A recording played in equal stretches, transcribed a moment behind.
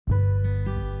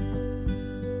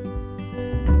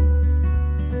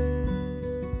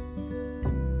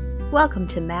Welcome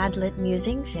to Mad Lit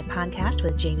Musings, a podcast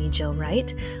with Jaime Jo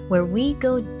Wright, where we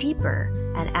go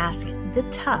deeper and ask the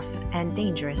tough and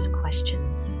dangerous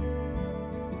questions.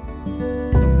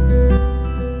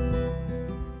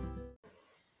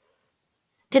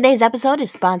 Today's episode is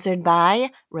sponsored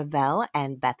by Revell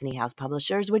and Bethany House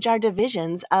Publishers, which are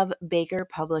divisions of Baker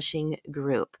Publishing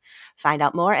Group. Find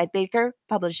out more at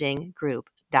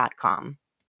bakerpublishinggroup.com.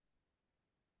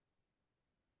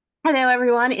 Hello,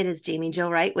 everyone. It is Jaime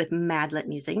Jo Wright with Mad Lit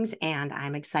Musings, and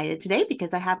I'm excited today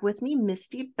because I have with me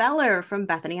Misty Beller from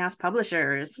Bethany House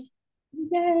Publishers.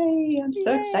 Yay! I'm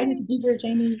so excited to be here,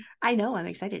 Jamie. I know, I'm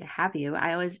excited to have you.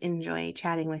 I always enjoy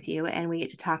chatting with you, and we get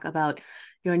to talk about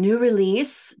your new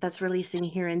release that's releasing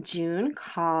here in June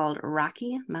called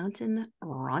Rocky Mountain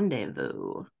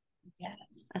Rendezvous.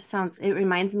 Yes. It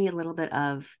reminds me a little bit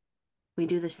of, we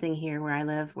do this thing here where I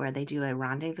live where they do a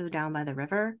rendezvous down by the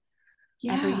river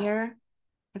every year.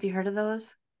 Have you heard of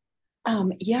those?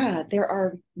 Yeah, there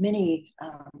are many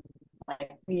like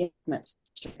reenactments.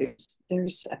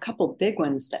 There's a couple big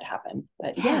ones that happen,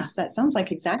 but yes, that sounds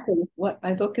like exactly what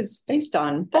my book is based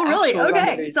on. Oh, really?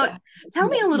 Okay. So tell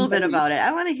me a little bit about it.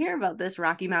 I want to hear about this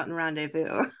Rocky Mountain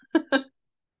Rendezvous.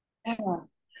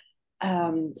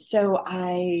 So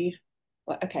I'll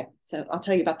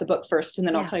tell you about the book first, and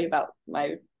then I'll tell you about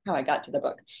how I got to the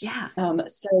book. Yeah.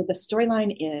 So the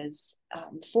storyline is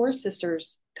four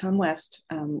sisters come west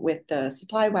with the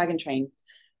supply wagon train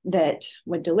that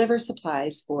would deliver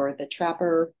supplies for the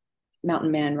Trapper Mountain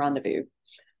Man Rendezvous.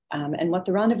 And what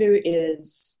the rendezvous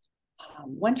is,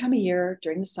 one time a year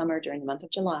during the summer, during the month of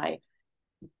July,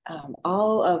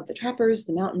 all of the trappers,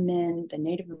 the mountain men, the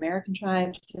Native American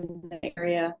tribes in the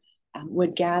area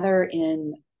would gather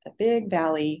in a big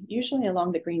valley, usually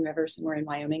along the Green River, somewhere in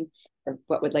Wyoming, or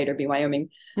what would later be Wyoming.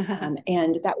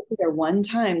 And that would be their one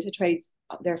time to trade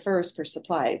their furs for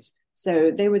supplies. So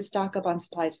they would stock up on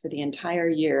supplies for the entire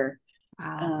year.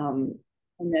 Wow.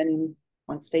 And then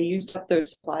once they used up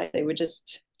those supplies, they would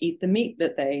just eat the meat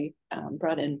that they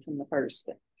brought in from the furs.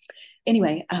 But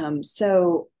anyway,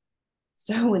 so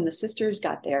when the sisters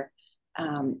got there,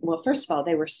 well, first of all,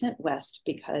 they were sent west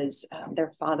because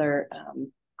their father,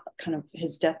 kind of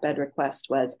his deathbed request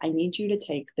was, I need you to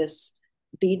take this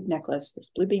bead necklace,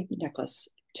 this blue bead necklace,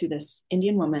 to this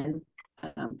Indian woman,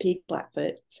 Peak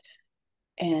Blackfoot,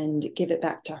 and give it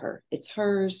back to her. It's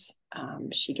hers.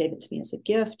 She gave it to me as a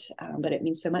gift, but it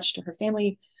means so much to her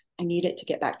family. I need it to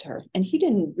get back to her. And he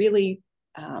didn't really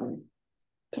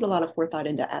put a lot of forethought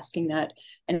into asking that.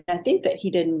 And I think that he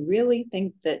didn't really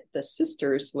think that the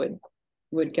sisters would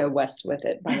go west with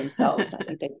it by themselves.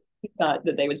 I think he thought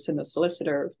that they would send the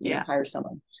solicitor, hire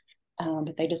someone.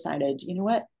 But they decided, you know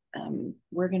what,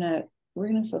 we're gonna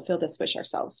fulfill this wish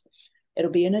ourselves. It'll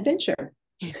be an adventure.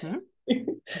 Mm-hmm.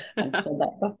 I've said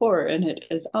that before, and it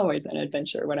is always an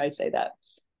adventure when I say that.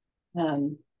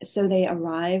 So they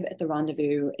arrive at the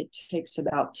rendezvous. It takes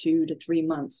about 2 to 3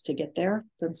 months to get there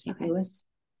from St. Louis.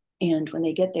 And when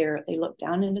they get there, they look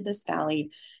down into this valley,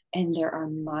 and there are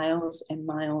miles and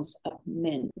miles of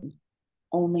men,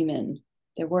 only men.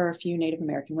 There were a few Native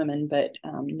American women, but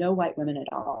no white women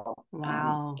at all.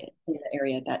 Wow. In the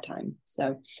area at that time.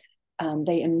 So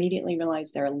they immediately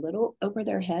realize they're a little over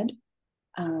their head.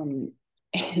 And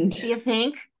do you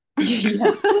think?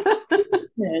 Yeah.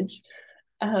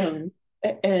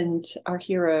 And our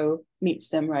hero meets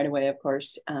them right away, of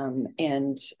course,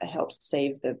 and helps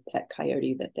save the pet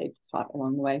coyote that they caught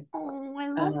along the way. Oh, I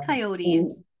love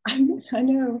coyotes. I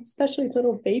know, especially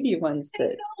little baby ones.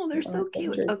 I know, they're so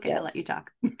cute. Okay, yeah. I'll let you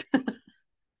talk.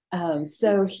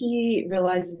 So he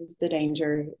realizes the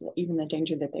danger, even the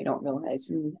danger that they don't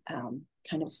realize, and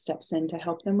kind of steps in to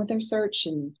help them with their search.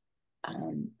 And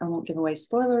I won't give away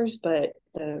spoilers, but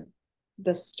the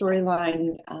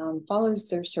storyline follows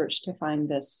their search to find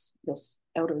this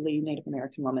elderly Native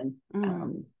American woman.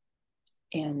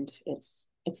 And it's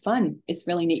fun. It's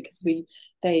really neat because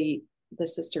the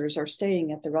sisters are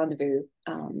staying at the rendezvous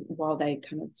while they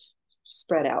kind of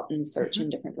spread out and search in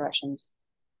different directions.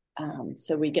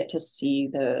 So we get to see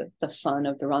the fun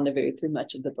of the rendezvous through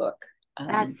much of the book.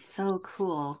 That's so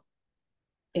cool.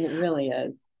 It really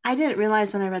is. I didn't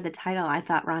realize when I read the title, I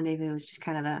thought rendezvous was just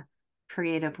kind of a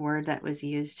creative word that was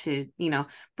used to,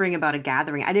 bring about a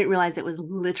gathering. I didn't realize it was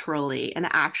literally an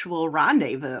actual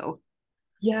rendezvous.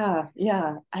 Yeah.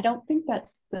 I don't think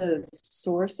that's the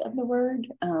source of the word,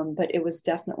 but it was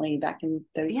definitely back in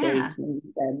those days when you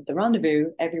said the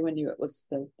rendezvous, everyone knew it was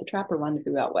the Trapper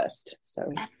Rendezvous out west.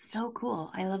 So that's so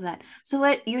cool. I love that. So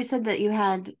what you said that you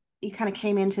kind of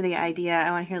came into the idea.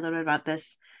 I want to hear a little bit about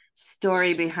this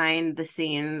story behind the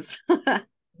scenes.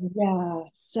 Yeah.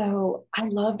 So I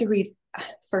love to read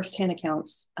firsthand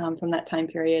accounts from that time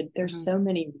period. There's Mm-hmm. so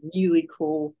many really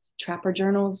cool trapper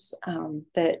journals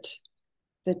that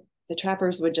the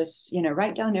trappers would just,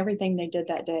 write down everything they did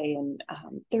that day. And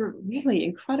they're really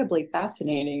incredibly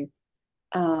fascinating.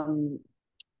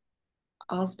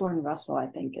 Osborne Russell, I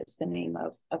think, is the name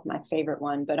of my favorite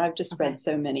one, but I've just read Okay.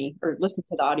 so many, or listened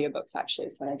to the audiobooks actually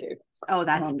is what I do. Oh,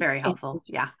 that's very And helpful.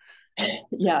 Yeah.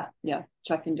 yeah, yeah.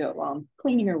 So I can do it while I'm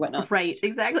cleaning or whatnot. Right.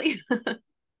 Exactly.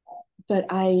 But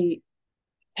I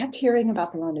kept hearing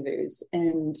about the rendezvous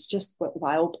and just what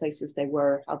wild places they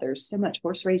were, how there's so much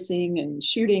horse racing and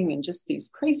shooting and just these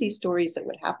crazy stories that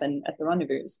would happen at the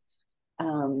rendezvous.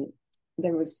 Um,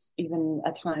 there was even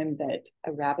a time that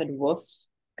a rabid wolf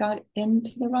got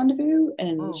into the rendezvous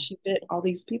and Oh. she bit all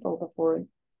these people before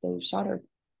they shot her.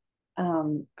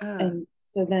 Uh, And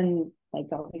so then like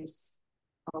all these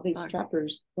Lord.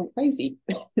 trappers went crazy,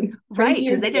 Right,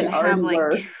 crazier because they than they didn't have already like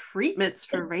were. treatments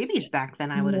for rabies back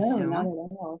then, I would No, not assume. at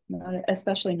all. Not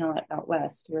especially not out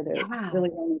west where there Yeah. really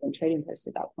weren't even trading posts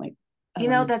at that point.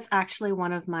 Um, That's actually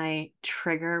one of my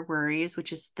trigger worries,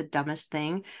 which is the dumbest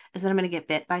thing, is that I'm going to get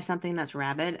bit by something that's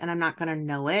rabid and I'm not going to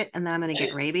know it. And then I'm going to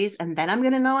get rabies and then I'm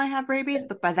going to know I have rabies.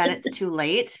 But by then it's too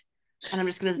late and I'm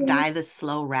just going to yeah, die this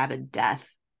slow, rabid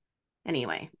death.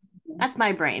 Anyway, that's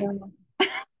my brain. well,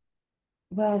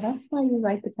 well, that's why you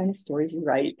write the kind of stories you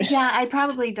write. Yeah, I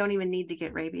probably don't even need to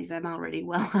get rabies. I'm already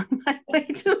well on my way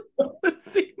to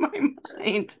losing my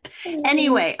mind.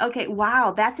 Anyway, okay.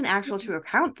 Wow. That's an actual true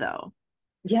account, though.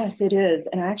 Yes, it is.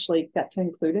 And I actually got to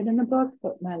include it in the book,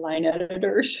 but my line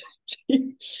editor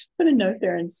she put a note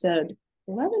there and said,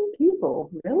 11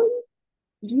 people, really?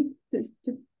 Is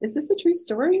this a true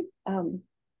story?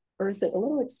 Or is it a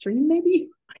little extreme, maybe?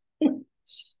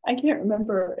 I can't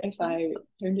remember if I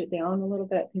turned it down a little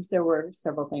bit because there were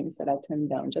several things that I turned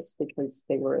down just because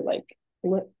they were like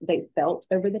what they felt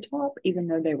over the top, even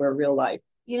though they were real life.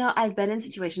 I've been in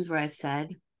situations where I've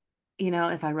said,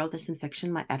 if I wrote this in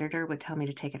fiction, my editor would tell me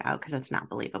to take it out because it's not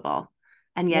believable.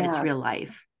 And yet it's Yeah, real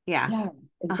life. Yeah. yeah, Uh-huh.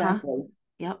 exactly.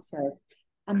 Yep. So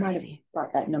I might have Crazy.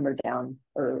 brought that number down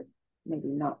or maybe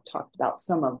not talked about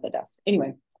some of the deaths.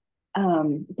 Anyway,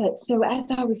 but so as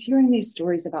I was hearing these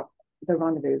stories about the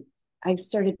rendezvous, I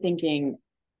started thinking,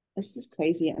 this is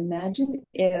crazy. Imagine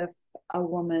if a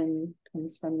woman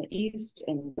comes from the East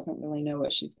and doesn't really know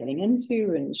what she's getting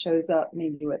into and shows up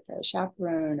maybe with a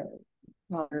chaperone or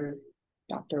father,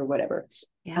 doctor, or whatever.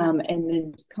 Yeah. And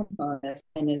then just comes on this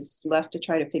and is left to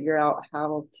try to figure out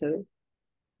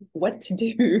what to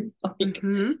do, like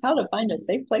Mm-hmm. how to find a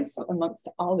safe place amongst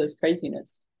all this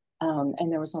craziness.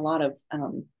 And there was a lot of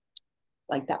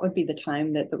like that would be the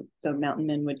time that the mountain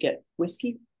men would get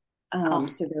whiskey. Oh,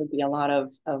 So there would be a lot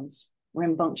of yeah.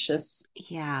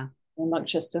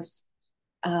 rambunctiousness.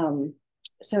 Um,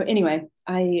 so anyway,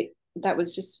 that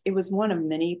was just it was one of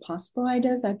many possible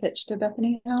ideas I pitched to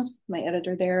Bethany House, my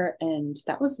editor there, and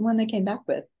that was the one they came back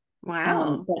with.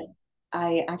 Wow. But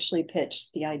I actually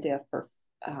pitched the idea for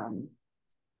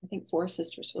I think Four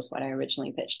Sisters was what I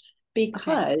originally pitched Okay.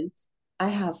 because I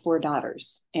have four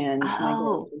daughters, and my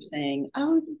girls Oh, were saying,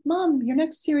 "Oh, Mom, your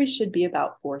next series should be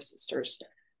about four sisters."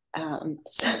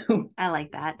 So I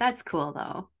like that. That's cool,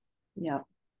 though. yeah.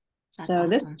 That's So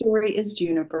this awesome. story is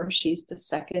Juniper. She's the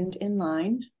second in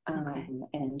line, Okay.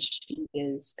 and she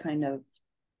is kind of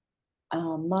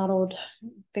modeled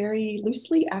very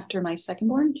loosely after my second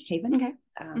born, Haven. Okay.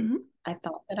 Um, Mm-hmm. I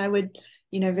thought that I would,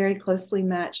 very closely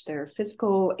match their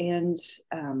physical and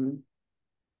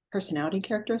personality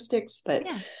characteristics. But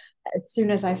Yeah. as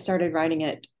soon as I started writing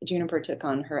it, Juniper took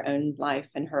on her own life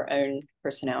and her own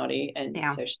personality. And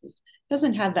Yeah. so she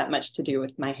doesn't have that much to do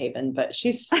with my Haven, but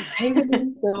Haven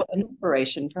is still an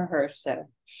inspiration for her. So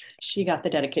she got the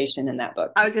dedication in that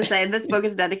book. I was gonna say this book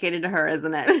is dedicated to her,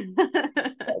 isn't it?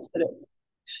 Yes, it is.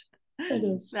 It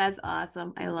is. That's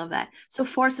awesome. I love that. So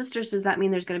four sisters, does that mean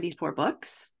there's going to be four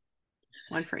books?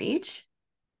 One for each?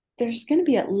 There's going to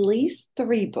be at least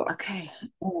three books. Okay.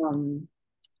 Um,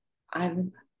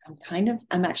 I'm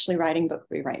I'm actually writing book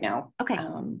three right now. Okay.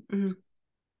 Mm-hmm.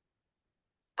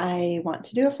 I want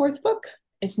to do a fourth book.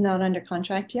 It's not under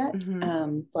contract yet,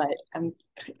 Mm-hmm.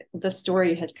 but the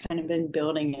story has kind of been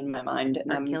building in my mind,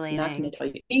 and I'm not going Percolating. to tell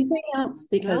you anything else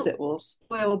because Nope. it will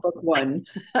spoil book one.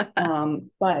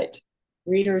 But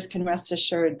readers can rest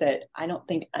assured that I don't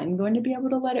think I'm going to be able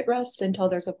to let it rest until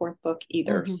there's a fourth book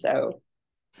either. Mm-hmm. So,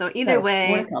 So either so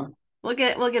more to way, come. we'll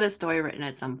get a story written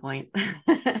at some point. Yeah,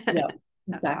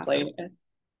 That's awesome. exactly.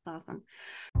 Awesome.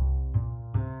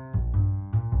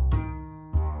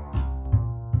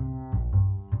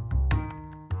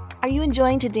 Are you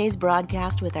enjoying today's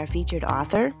broadcast with our featured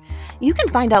author? You can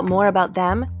find out more about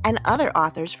them and other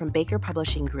authors from Baker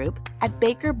Publishing Group at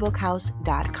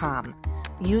bakerbookhouse.com.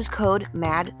 Use code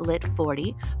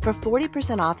MADLIT40 for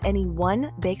 40% off any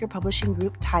one Baker Publishing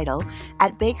Group title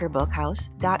at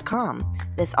bakerbookhouse.com.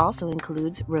 This also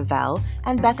includes Revell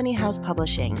and Bethany House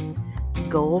Publishing.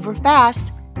 Go over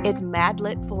fast. It's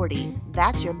MADLIT40.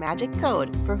 That's your magic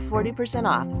code for 40%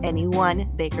 off any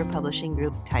one Baker Publishing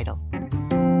Group title.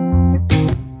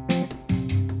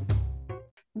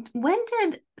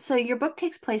 So your book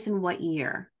takes place in what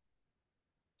year?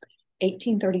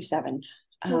 1837.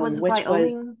 So was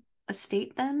Wyoming a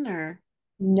state then, or?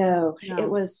 No, it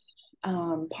was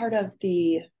part of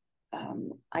the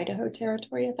Idaho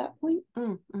Territory at that point,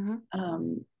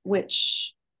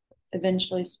 which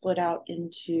eventually split out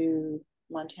into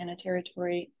Montana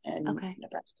Territory and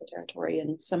Nebraska Territory,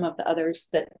 and some of the others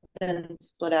that then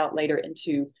split out later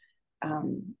into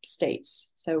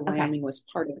states. So Wyoming was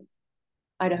part of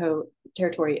Idaho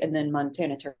Territory and then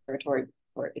Montana Territory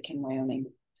before it became Wyoming.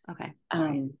 Okay.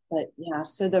 But yeah,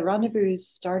 so the Rendezvous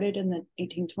started in the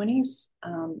 1820s. I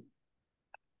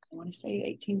want to say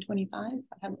 1825.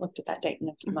 I haven't looked at that date in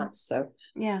a few months. So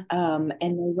yeah. And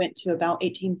they went to about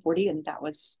 1840, and that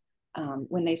was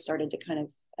when they started to kind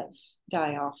of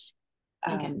die off.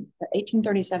 But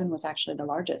 1837 was actually the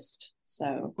largest.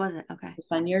 So was it? Okay. A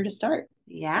fun year to start.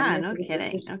 Yeah, no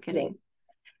kidding. No kidding.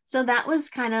 So that was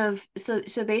kind of so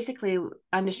basically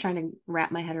I'm just trying to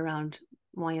wrap my head around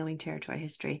Wyoming Territory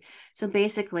history. So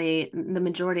basically the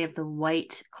majority of the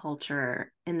white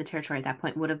culture in the territory at that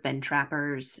point would have been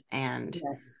trappers, and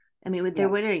I mean there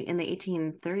would in the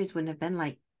 1830s wouldn't have been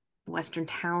like Western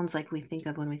towns like we think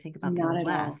of when we think about the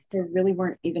West. There really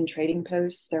weren't even trading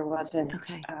posts. There wasn't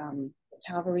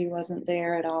cavalry wasn't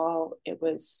there at all. It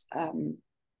was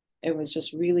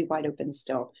just really wide open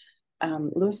still.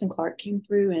 Lewis and Clark came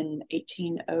through in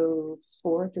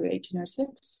 1804 through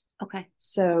 1806. Okay.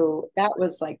 So that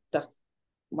was like the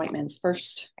white man's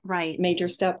first major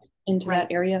step into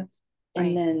that area.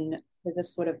 And then so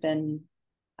this would have been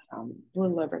a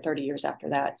little over 30 years after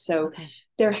that. So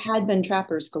there had been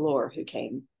trappers galore who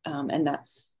came, and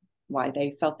that's why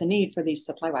they felt the need for these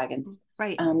supply wagons.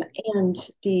 Right. And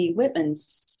the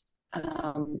Whitmans,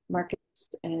 Marcus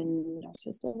and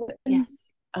Narcissa Whitman,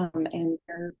 and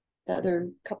the other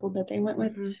couple that they went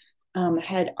with,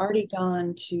 had already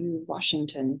gone to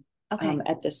Washington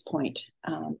at this point.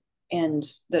 And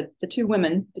the two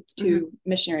women, the two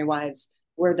missionary wives,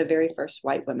 were the very first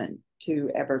white women to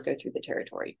ever go through the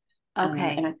territory.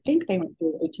 And I think they went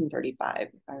through 1835,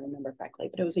 if I remember correctly,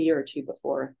 but it was a year or two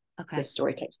before this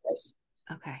story takes place.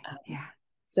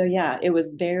 So yeah, it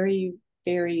was very,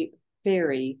 very,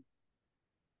 very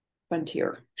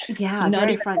frontier. Yeah,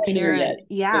 very frontier.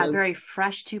 Very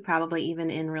fresh too, probably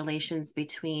even in relations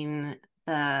between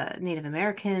the Native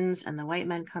Americans and the white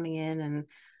men coming in. And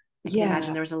I can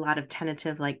imagine there was a lot of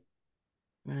tentative, like,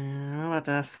 I don't know about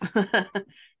this.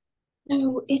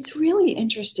 No, it's really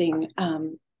interesting.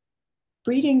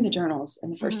 Reading the journals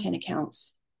and the firsthand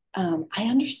accounts, I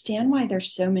understand why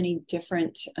there's so many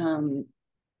different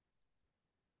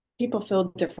people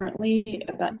feel differently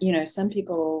about, some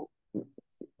people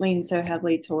lean so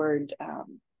heavily toward,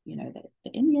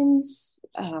 the Indians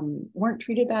weren't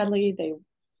treated badly. They,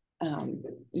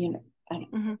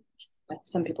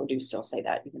 some people do still say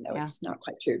that, even though it's not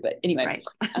quite true. But anyway,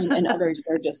 and others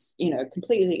are just,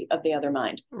 completely of the other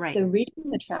mind. So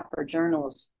reading the trapper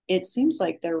journals, it seems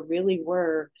like there really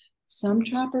were some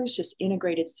trappers just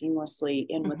integrated seamlessly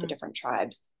in with the different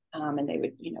tribes. And they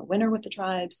would, winter with the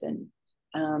tribes, and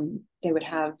they would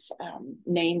have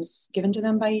names given to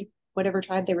them by whatever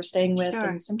tribe they were staying with.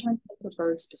 And sometimes they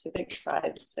preferred specific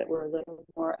tribes that were a little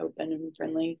more open and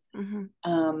friendly.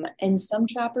 And some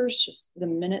trappers, just the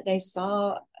minute they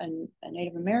saw a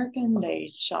Native American, they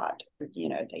shot, or,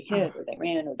 they hid, or they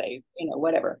ran, or they,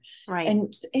 whatever.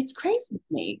 And it's crazy to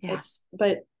me.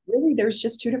 But really, there's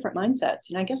just two different mindsets.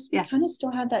 And I guess we kind of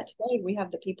still have that today. We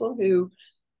have the people who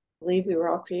believe we were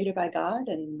all created by God,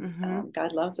 and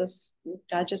God loves us.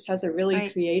 God just has a really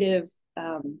creative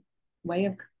way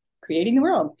of creating the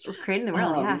world.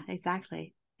 Yeah,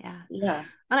 exactly. And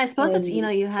I suppose it's,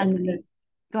 you have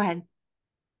go ahead.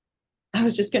 I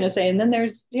was just going to say, and then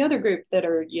there's the other group that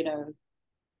are, the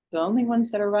only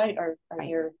ones that are right are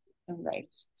their own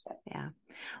rights. So.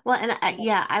 Well, and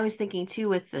I was thinking too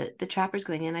with the trappers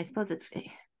going in, I suppose it's,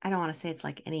 I don't want to say it's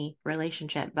like any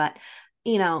relationship, but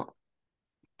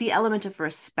the element of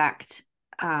respect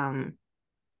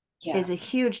is a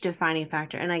huge defining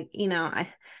factor. And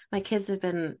my kids have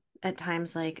been at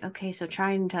times like, okay, so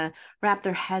trying to wrap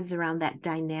their heads around that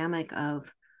dynamic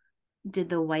of did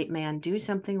the white man do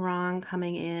something wrong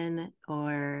coming in,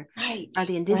 or Right, are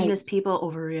the right. indigenous people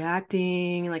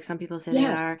overreacting like some people say they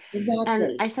Yes, are? And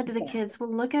exactly. I said to the Exactly. kids,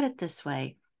 well, look at it this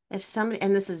way. If somebody,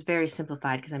 and this is very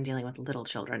simplified because I'm dealing with little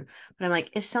children, but I'm like,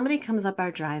 if somebody comes up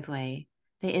our driveway,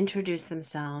 they introduce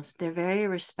themselves, they're very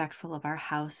respectful of our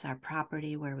house, our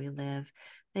property, where we live.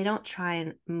 They don't try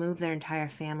and move their entire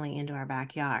family into our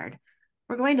backyard.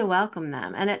 We're going to welcome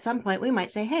them. And at some point, we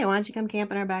might say, hey, why don't you come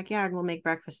camp in our backyard and we'll make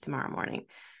breakfast tomorrow morning?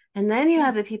 And then you Yeah.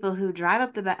 have the people who drive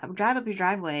up your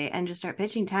driveway and just start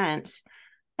pitching tents.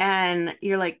 And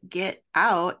you're like, get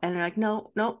out. And they're like,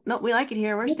 no, no, no, we like it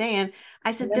here. We're Yep. staying. I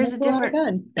And said, then there's they a pull out a different,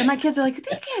 gun. and my kids are like,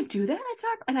 they can't do that. It's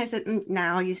our, and I said,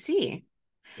 now you see.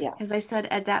 Yeah. Because I said,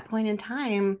 at that point in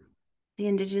time, the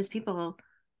indigenous people,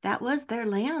 that was their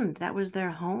land, that was their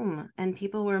home, and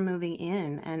people were moving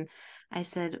in. And I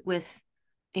said, with,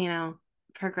 you know,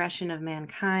 progression of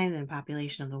mankind and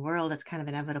population of the world, it's kind of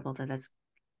inevitable that that's,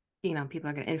 people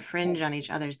are going to infringe on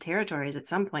each other's territories at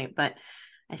some point. But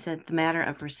I said, the matter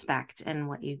of respect and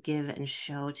what you give and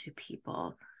show to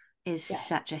people is Yes.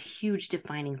 such a huge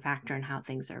defining factor in how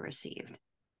things are received.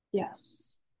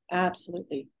 Yes.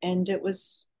 Absolutely. And it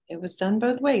was done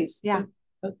both ways. Yeah.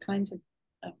 Both kinds of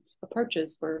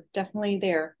approaches were definitely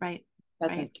there, Right. Right.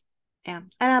 present. Yeah.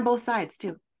 And on both sides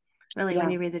too. Really, when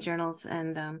Yeah. you read the journals,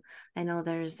 and I know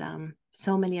there's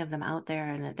so many of them out there,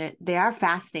 and they are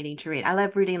fascinating to read. I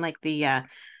love reading like the I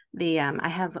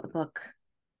have a book.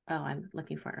 Oh, I'm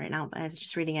looking for it right now, but I was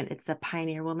just reading it. It's the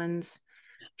Pioneer Woman's.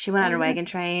 She went on Oh her yeah. wagon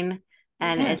train,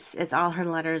 and Yes. it's all her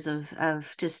letters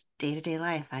of just day-to-day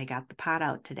life. I got the pot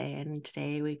out today, and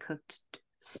today we cooked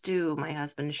stew. My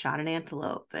husband shot an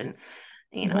antelope, and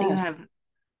you have Yes.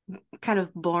 kind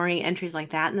of boring entries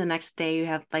like that, and the next day you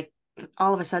have like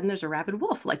all of a sudden there's a rabid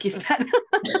wolf, like you said.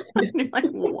 And you're like,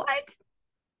 what?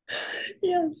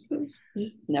 Yes. You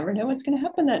just never know what's going to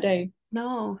happen that day.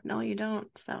 No, no, you don't.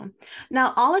 So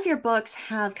now all of your books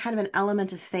have kind of an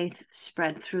element of faith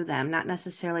spread through them, not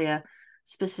necessarily a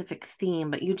specific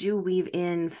theme, but you do weave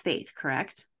in faith,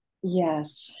 correct?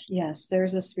 Yes. Yes.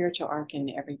 There's a spiritual arc in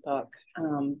every book.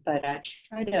 But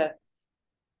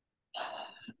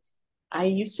I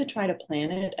used to try to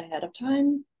plan it ahead of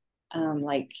time.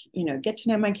 Like, get to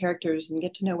know my characters and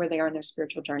get to know where they are in their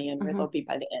spiritual journey and where Mm-hmm. they'll be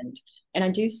by the end. And I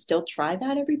do still try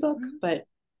that every book, Mm-hmm. but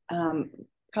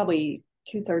probably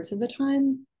two-thirds of the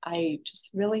time, I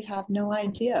just really have no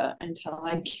idea until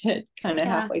I get kind of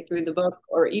Yeah, halfway through the book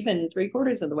or even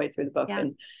three-quarters of the way through the book. yeah,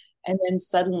 And then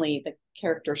suddenly the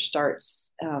character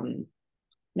starts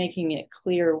making it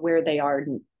clear where they are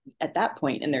at that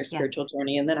point in their yeah. spiritual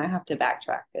journey. And then I have to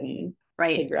backtrack and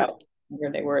Right. figure out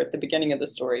where they were at the beginning of the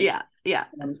story. Yeah, yeah.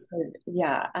 So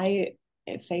yeah,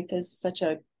 faith is such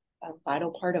a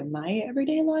vital part of my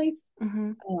everyday life.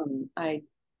 Mm-hmm.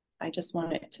 I just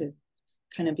want it to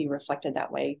kind of be reflected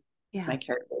that way. Yeah, My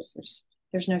characters,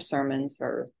 there's no sermons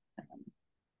or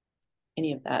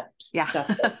any of that yeah. stuff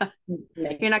that You're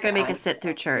make not going your to make us eyes sit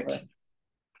through church.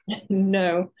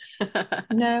 no,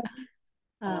 no.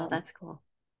 Oh, Um, that's cool.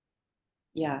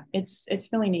 yeah, it's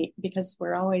really neat because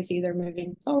we're always either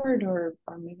moving forward or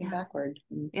moving Yeah, backward.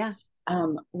 And, yeah.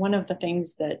 one of the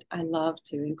things that I love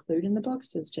to include in the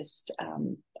books is just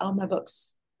all my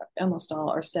books, almost all,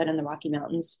 are set in the Rocky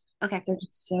Mountains. Okay. They're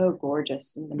just so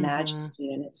gorgeous and the Mm-hmm.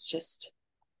 majesty, and it's just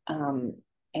and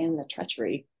the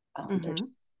treachery. They're Mm-hmm.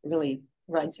 just really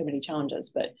provide so many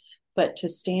challenges, but to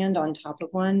stand on top of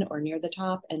one or near the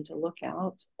top and to look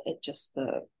out at just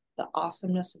the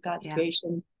awesomeness of God's Yeah,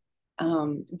 creation,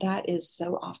 that is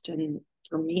so often,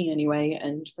 for me anyway,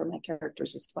 and for my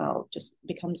characters as well, just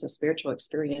becomes a spiritual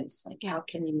experience. Like, yeah. how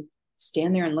can you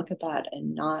stand there and look at that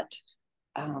and not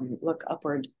look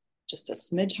upward just a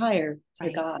smidge higher to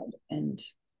Right, God and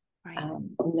right.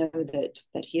 know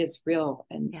that He is real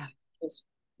and Yeah, just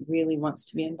really wants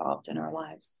to be involved in our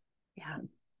lives. yeah. So,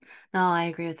 No, I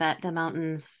agree with that. The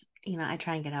mountains, I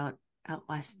try and get out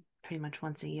west pretty much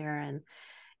once a year, and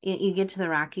you get to the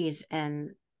Rockies,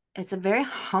 and it's a very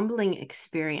humbling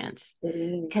experience it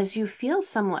because is. you feel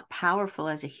somewhat powerful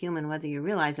as a human, whether you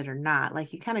realize it or not.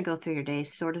 Like you kind of go through your day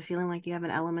sort of feeling like you have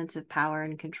an element of power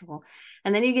and control.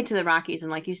 And then you get to the Rockies,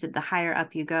 and like you said, the higher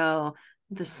up you go,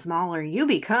 the smaller you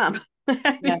become.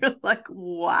 And you're Yes. like,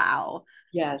 wow,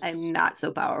 I'm Yes. not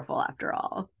so powerful after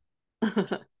all.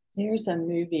 There's a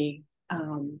movie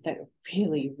that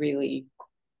really, really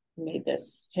made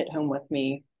this hit home with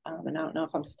me. And I don't know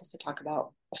if I'm supposed to talk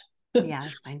about Yeah,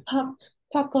 that's fine. pop,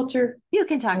 pop culture. You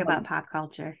can talk about Um, pop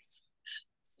culture.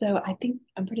 so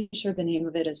I'm pretty sure the name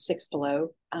of it is Six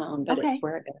Below, but it's Okay.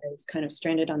 where a guy is kind of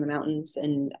stranded on the mountains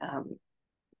and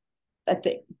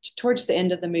towards the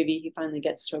end of the movie, he finally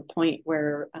gets to a point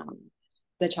where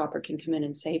the chopper can come in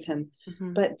and save him.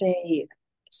 Mm-hmm. But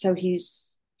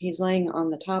he's laying on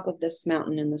the top of this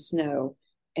mountain in the snow,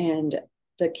 and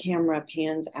the camera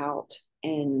pans out,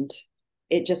 and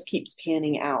it just keeps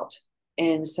panning out.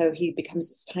 And so he becomes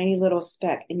this tiny little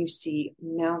speck, and you see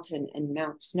mountain and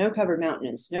snow-covered mountain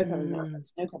and snow-covered mountain and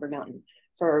snow-covered mountain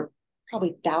for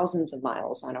probably thousands of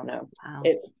miles. I don't know. Wow.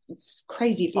 It's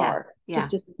crazy far,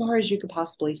 just as far as you could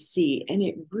possibly see. And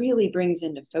it really brings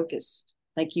into focus,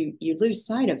 like you lose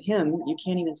sight of him. You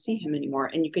can't even see him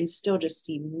anymore. And you can still just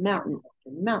see mountain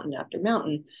after mountain after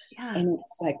mountain. Yeah. And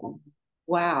it's like,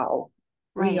 wow,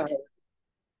 right.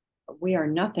 We are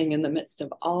nothing in the midst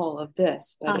of all of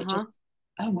this, but it just,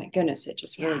 oh my goodness, it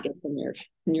just really gets in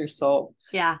your soul.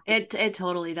 Yeah, it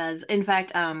totally does. In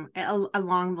fact,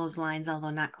 along those lines, although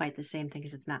not quite the same thing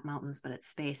because it's not mountains, but it's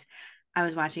space. I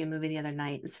was watching a movie the other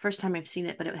night. It's the first time I've seen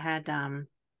it, but it had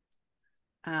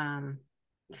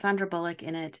Sandra Bullock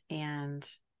in it and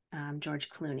George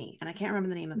Clooney, and I can't remember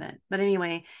the name of it. But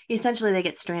anyway, essentially they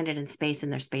get stranded in space in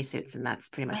their spacesuits, and that's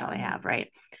pretty much all they have, right?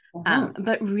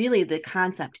 But really the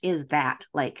concept is that,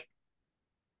 like,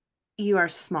 you are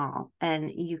small and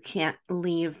you can't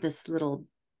leave this little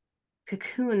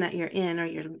cocoon that you're in, or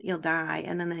you'll die.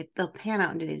 And then they'll pan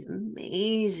out and do these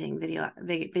amazing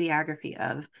videography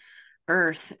of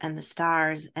Earth and the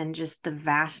stars and just the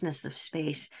vastness of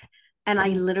space. And I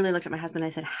literally looked at my husband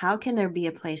and I said, how can there be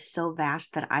a place so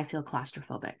vast that I feel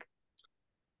claustrophobic?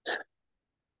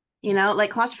 You know,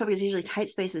 like claustrophobic is usually tight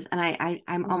spaces. And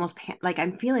I'm almost like,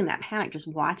 I'm feeling that panic just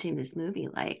watching this movie,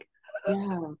 like,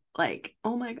 like,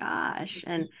 oh my gosh.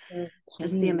 And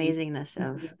just the amazingness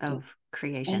of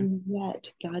creation. And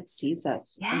yet God sees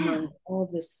us among all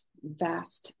this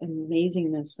vast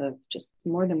amazingness of just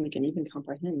more than we can even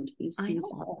comprehend. He sees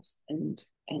us and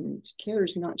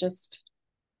cares not just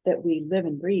that we live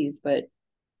and breathe, but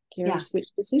cares which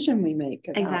decision we make.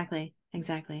 Exactly.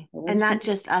 And not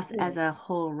just us as a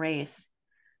whole race,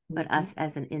 but us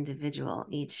as an individual,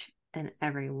 each and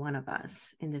every one of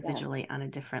us individually on a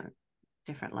different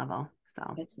level.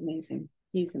 So it's amazing.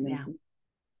 He's amazing. Yeah.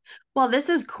 Well, this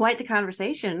is quite the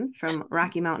conversation from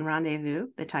Rocky Mountain Rendezvous,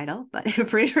 the title, but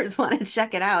if readers want to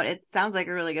check it out, it sounds like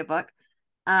a really good book.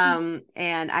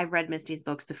 And I've read Misty's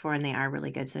books before and they are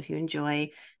really good. So if you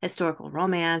enjoy historical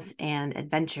romance and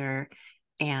adventure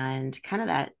and kind of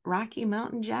that Rocky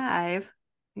Mountain jive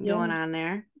going on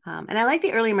there. And I like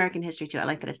the early American history too. I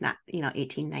like that it's not,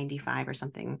 1895 or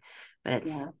something, but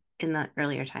it's in the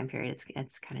earlier time period.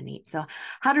 It's kind of neat. So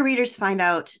how do readers find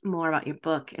out more about your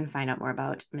book and find out more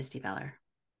about Misty Beller?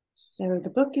 So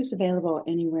the book is available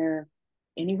anywhere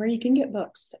you can get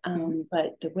books.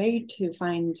 But the way to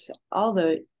find all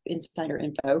the insider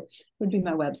info would be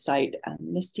my website,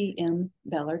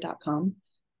 mistymbeller.com.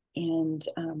 And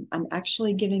I'm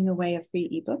actually giving away a free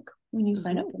ebook when you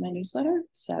sign up for my newsletter.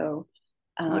 So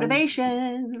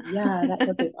motivation. That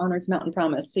book is Honors Mountain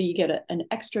Promise. So you get an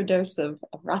extra dose of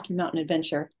Rocky Mountain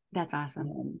adventure. That's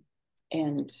awesome.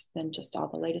 And then just all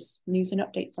the latest news and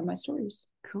updates on my stories.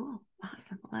 Cool.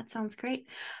 Awesome. Well, that sounds great.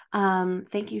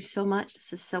 Thank you so much.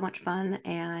 This is so much fun.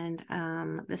 And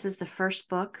this is the first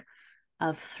book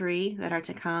of 3 that are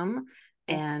to come.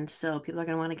 And so people are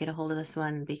going to want to get a hold of this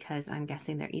one because I'm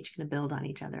guessing they're each going to build on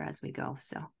each other as we go.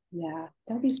 So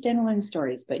there'll be standalone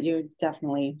stories, but you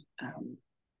definitely,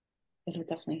 it'll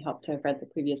definitely help to have read the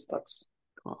previous books.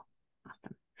 Cool.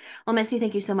 Awesome. Well, Misty,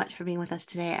 thank you so much for being with us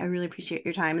today. I really appreciate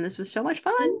your time. And this was so much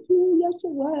fun. Thank you. Yes,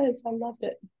 it was. I loved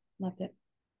it. Loved it.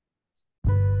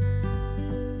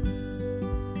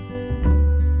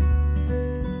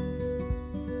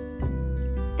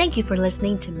 Thank you for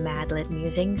listening to Madlit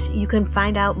Musings. You can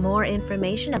find out more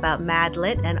information about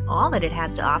Madlit and all that it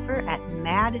has to offer at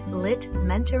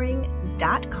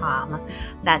madlitmentoring.com.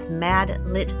 That's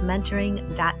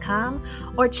madlitmentoring.com.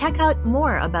 Or check out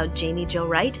more about Jaime Jo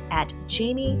Wright at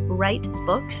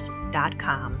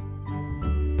jamiewrightbooks.com.